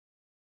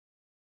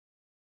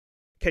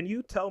Can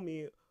you tell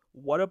me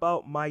what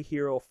about My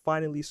Hero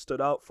finally stood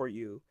out for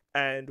you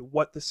and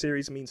what the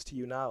series means to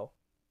you now?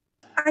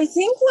 I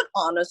think what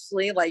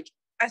honestly, like,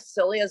 as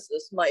silly as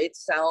this might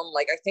sound,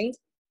 like, I think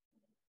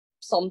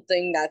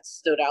something that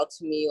stood out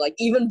to me, like,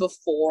 even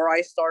before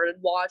I started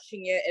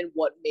watching it and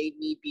what made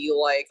me be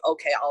like,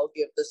 okay, I'll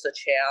give this a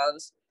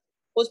chance,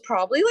 was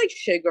probably like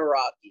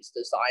Shigaraki's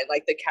design,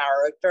 like the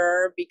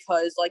character,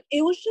 because like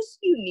it was just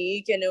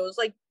unique and it was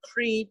like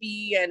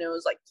creepy and it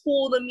was like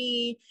cool to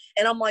me.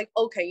 And I'm like,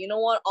 okay, you know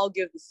what? I'll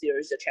give the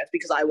series a chance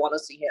because I want to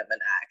see him in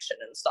action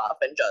and stuff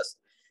and just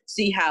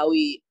see how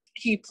he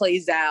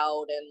plays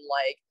out. And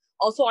like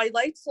also I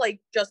liked like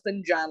just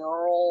in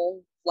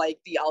general like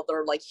the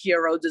other like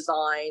hero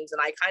designs,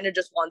 and I kind of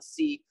just want to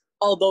see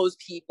all those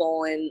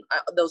people and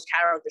those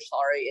characters,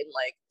 sorry, in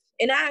like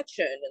in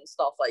action and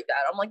stuff like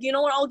that. I'm like, you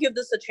know what? I'll give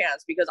this a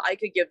chance because I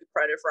could give the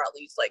credit for at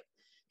least like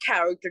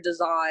character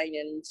design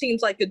and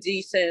seems like a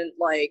decent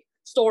like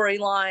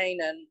storyline,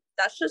 and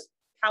that's just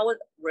how it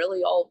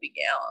really all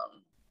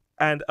began.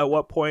 And at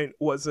what point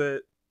was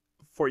it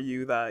for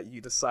you that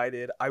you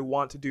decided I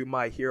want to do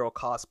My Hero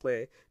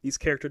cosplay? These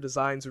character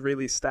designs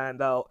really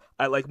stand out.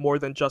 I like more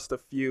than just a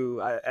few.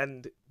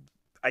 And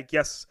I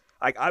guess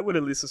I would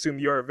at least assume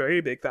you're a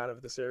very big fan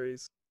of the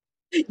series.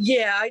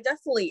 Yeah, I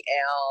definitely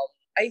am.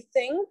 I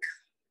think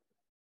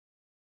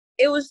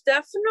it was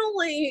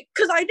definitely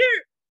because I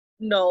didn't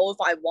know if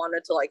I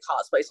wanted to like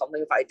cosplay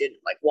something if I didn't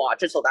like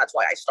watch it, so that's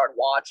why I started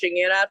watching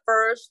it at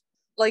first.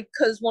 Like,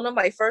 because one of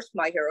my first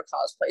My Hero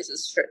cosplays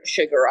is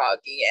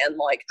Shigaraki, and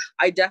like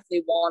I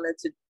definitely wanted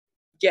to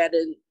get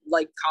in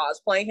like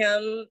cosplay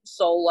him,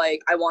 so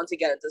like I wanted to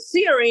get into the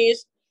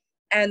series.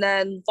 And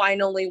then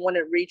finally, when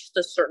it reached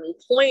a certain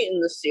point in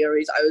the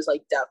series, I was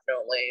like,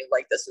 definitely,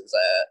 like this is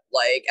it.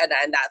 Like, and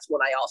then that's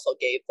when I also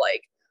gave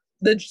like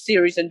the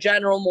series in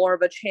general more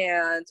of a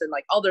chance, and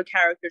like other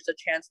characters a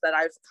chance that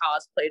I've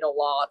cosplayed a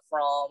lot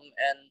from,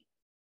 and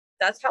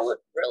that's how it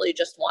really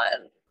just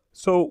went.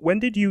 So when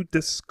did you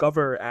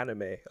discover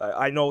anime?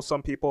 I know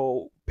some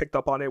people picked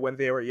up on it when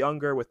they were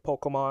younger with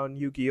Pokemon,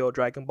 Yu-Gi-Oh,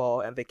 Dragon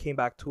Ball, and they came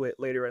back to it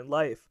later in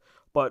life.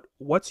 But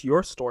what's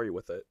your story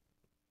with it?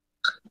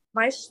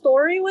 My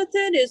story with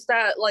it is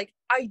that like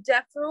I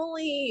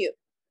definitely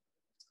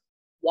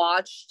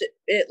watched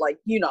it, like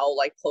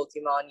like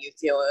Pokemon,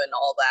 Yu-Gi-Oh, and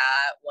all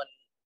that when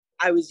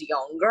I was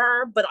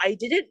younger, but I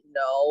didn't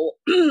know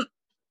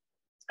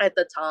at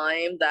the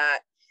time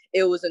that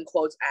it was in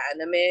quotes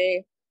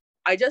anime.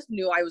 I just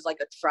knew I was like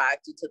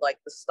attracted to like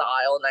the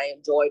style and I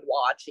enjoyed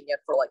watching it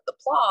for like the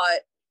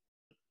plot.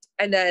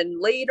 And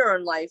then later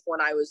in life,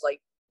 when I was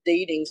like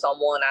dating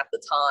someone at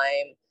the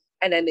time,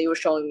 and then they were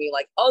showing me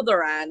like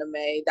other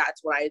anime,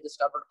 that's when I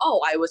discovered,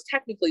 oh, I was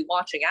technically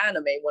watching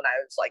anime when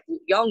I was like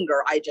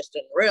younger. I just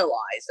didn't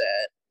realize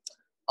it.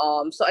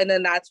 So and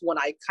then that's when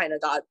I kind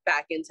of got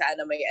back into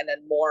anime and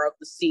then more of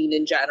the scene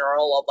in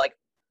general of like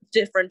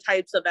different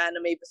types of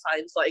anime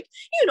besides like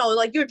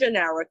like your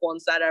generic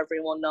ones that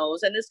everyone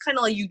knows, and it's kind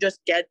of like you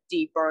just get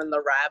deeper in the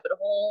rabbit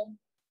hole.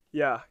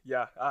 Yeah,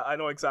 I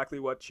know exactly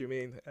what you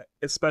mean.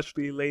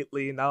 Especially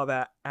lately, now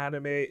that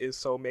anime is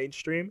so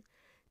mainstream,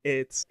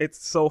 it's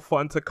so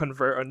fun to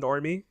convert a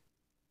normie.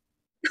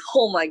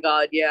 Oh my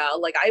god, yeah,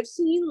 like I've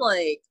seen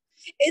like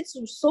it's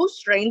so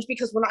strange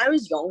because when I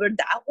was younger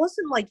that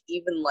wasn't like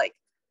even like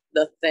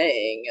the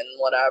thing and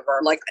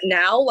whatever. Like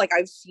now, like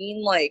I've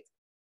seen like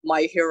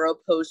my hero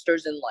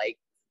posters in like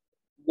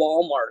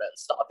Walmart and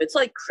stuff. It's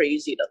like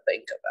crazy to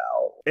think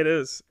about. It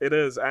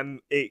is,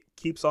 and it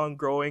keeps on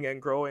growing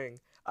and growing.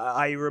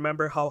 I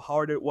remember how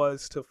hard it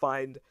was to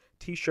find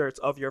T-shirts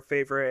of your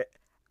favorite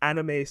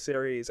anime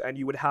series, and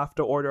you would have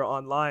to order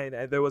online,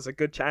 and there was a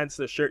good chance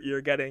the shirt you're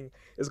getting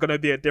is going to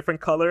be a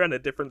different color and a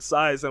different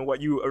size than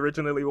what you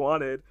originally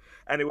wanted,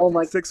 and it would Oh take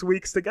my 6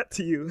 weeks to get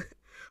to you.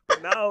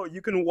 But now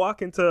you can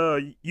walk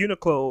into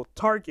Uniqlo,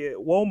 Target,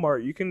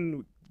 Walmart. You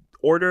can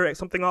order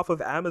something off of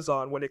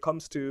Amazon when it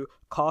comes to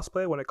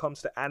cosplay, when it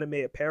comes to anime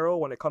apparel,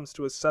 when it comes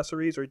to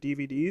accessories or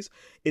DVDs.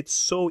 It's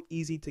so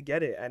easy to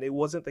get it. And it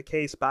wasn't the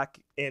case back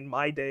in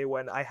my day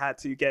when I had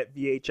to get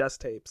VHS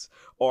tapes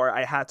or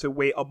I had to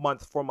wait a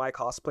month for my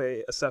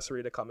cosplay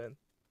accessory to come in.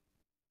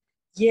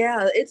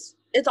 Yeah, it's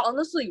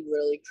honestly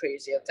really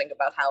crazy to think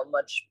about how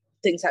much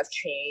things have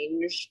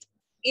changed.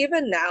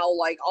 Even now,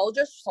 like I'll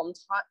just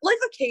sometimes, like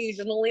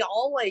occasionally,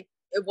 I'll like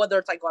whether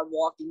it's like I'm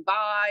walking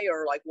by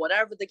or like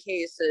whatever the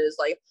case is,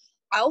 like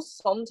I'll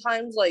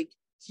sometimes like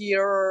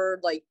hear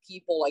like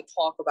people like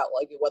talk about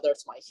like whether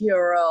it's my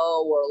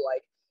hero or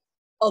like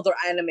other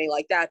anime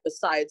like that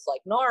besides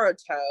like Naruto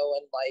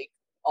and like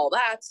all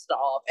that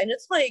stuff, and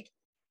it's like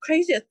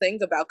crazy to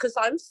think about because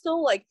I'm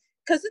still like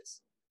because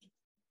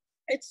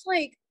it's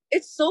like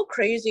it's so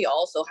crazy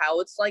also how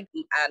it's like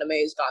anime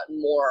has gotten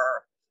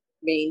more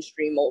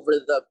mainstream over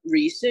the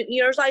recent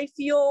years, I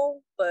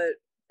feel, but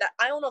that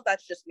I don't know if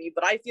that's just me,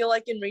 but I feel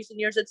like in recent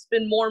years it's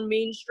been more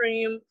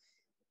mainstream.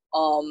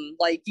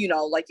 like,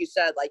 like you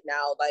said, like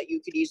now that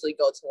you could easily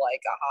go to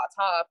like a Hot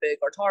Topic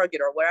or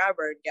Target or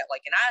wherever and get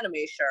like an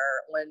anime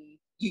shirt when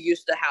you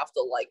used to have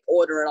to like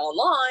order it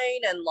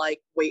online and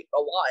like wait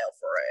a while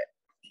for it.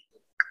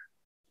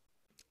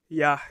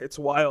 Yeah, it's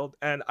wild,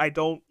 and I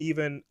don't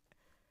even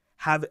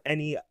have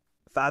any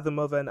fathom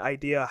of an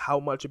idea how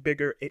much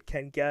bigger it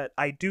can get.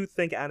 I do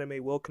think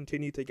anime will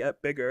continue to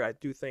get bigger. I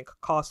do think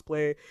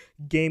cosplay,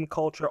 game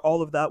culture,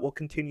 all of that will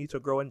continue to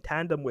grow in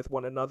tandem with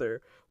one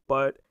another.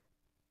 But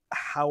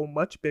how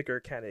much bigger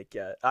can it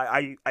get?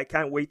 I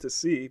can't wait to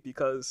see,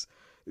 because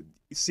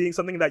seeing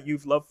something that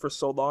you've loved for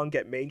so long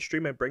get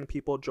mainstream and bring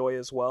people joy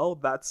as well,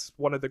 that's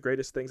one of the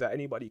greatest things that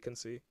anybody can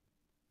see.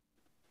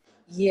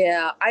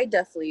 Yeah, I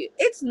definitely.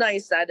 It's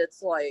nice that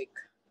it's like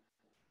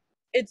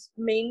it's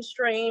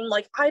mainstream.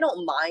 Like I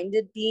don't mind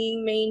it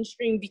being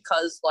mainstream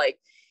because like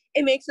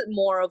it makes it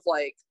more of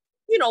like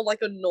like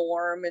a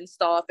norm and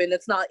stuff, and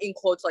it's not in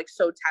quotes like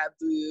so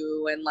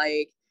taboo and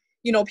like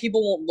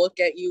people won't look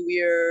at you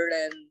weird,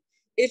 and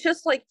it's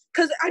just like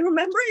because I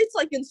remember it's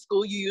like in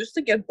school you used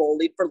to get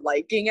bullied for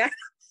liking it.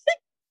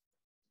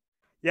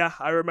 Yeah,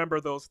 I remember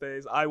those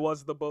days. I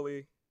was the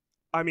bully.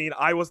 I mean,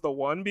 I was the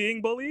one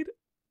being bullied.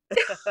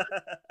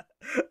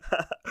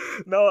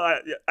 No,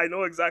 I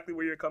know exactly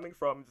where you're coming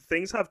from.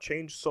 Things have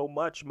changed so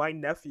much. My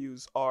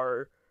nephews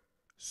are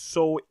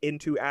so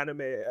into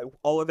anime.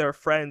 All of their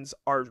friends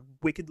are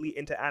wickedly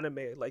into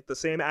anime. Like the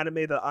same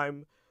anime that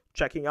I'm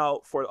checking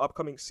out for the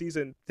upcoming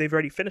season, they've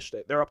already finished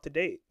it. They're up to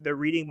date. They're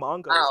reading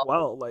manga as Wow.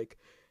 well. Like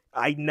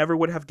I never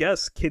would have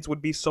guessed kids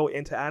would be so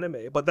into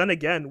anime. But then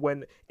again,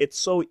 when it's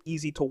so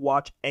easy to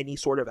watch any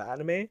sort of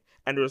anime,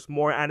 and there's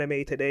more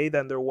anime today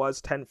than there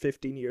was 10,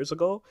 15 years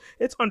ago,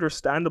 it's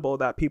understandable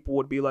that people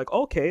would be like,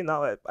 okay,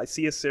 now I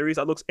see a series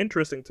that looks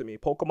interesting to me.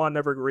 Pokemon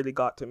never really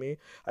got to me.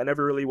 I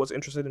never really was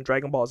interested in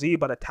Dragon Ball Z,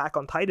 but Attack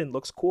on Titan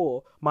looks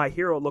cool. My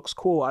Hero looks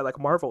cool. I like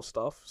Marvel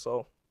stuff,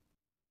 so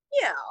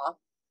Yeah,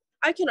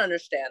 I can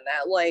understand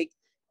that. Like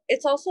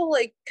it's also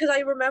like because I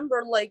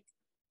remember like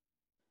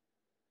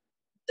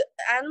the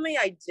anime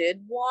I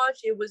did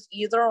watch, it was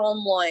either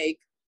on like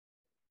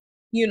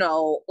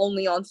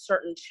only on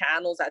certain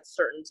channels at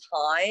certain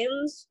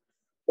times,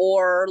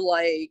 or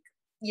like,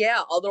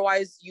 yeah,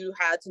 otherwise you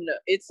had to know.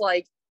 It's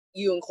like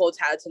you in quotes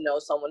had to know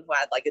someone who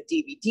had like a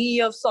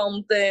DVD of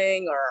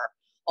something or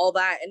all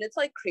that. And it's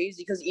like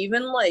crazy because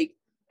even like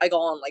I go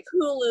on like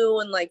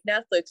Hulu and like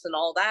Netflix and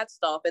all that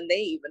stuff, and they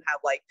even have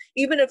like,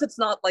 even if it's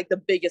not like the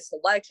biggest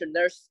selection,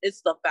 there's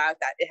it's the fact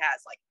that it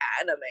has like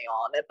anime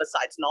on it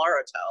besides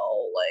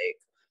Naruto.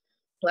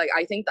 Like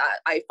I think that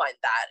I find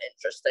that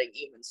interesting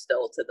even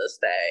still to this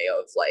day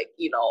of like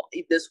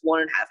this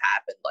wouldn't have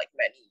happened like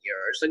many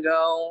years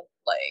ago.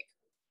 Like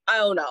I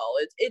don't know,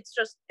 it's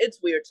just it's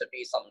weird to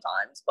me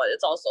sometimes, but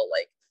it's also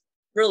like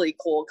really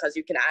cool because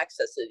you can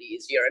access it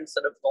easier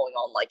instead of going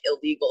on like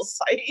illegal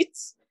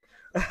sites.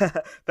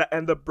 that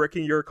end up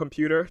bricking your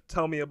computer.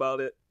 Tell me about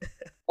it.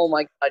 Oh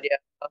my god, yeah.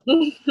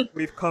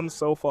 We've come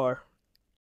so far.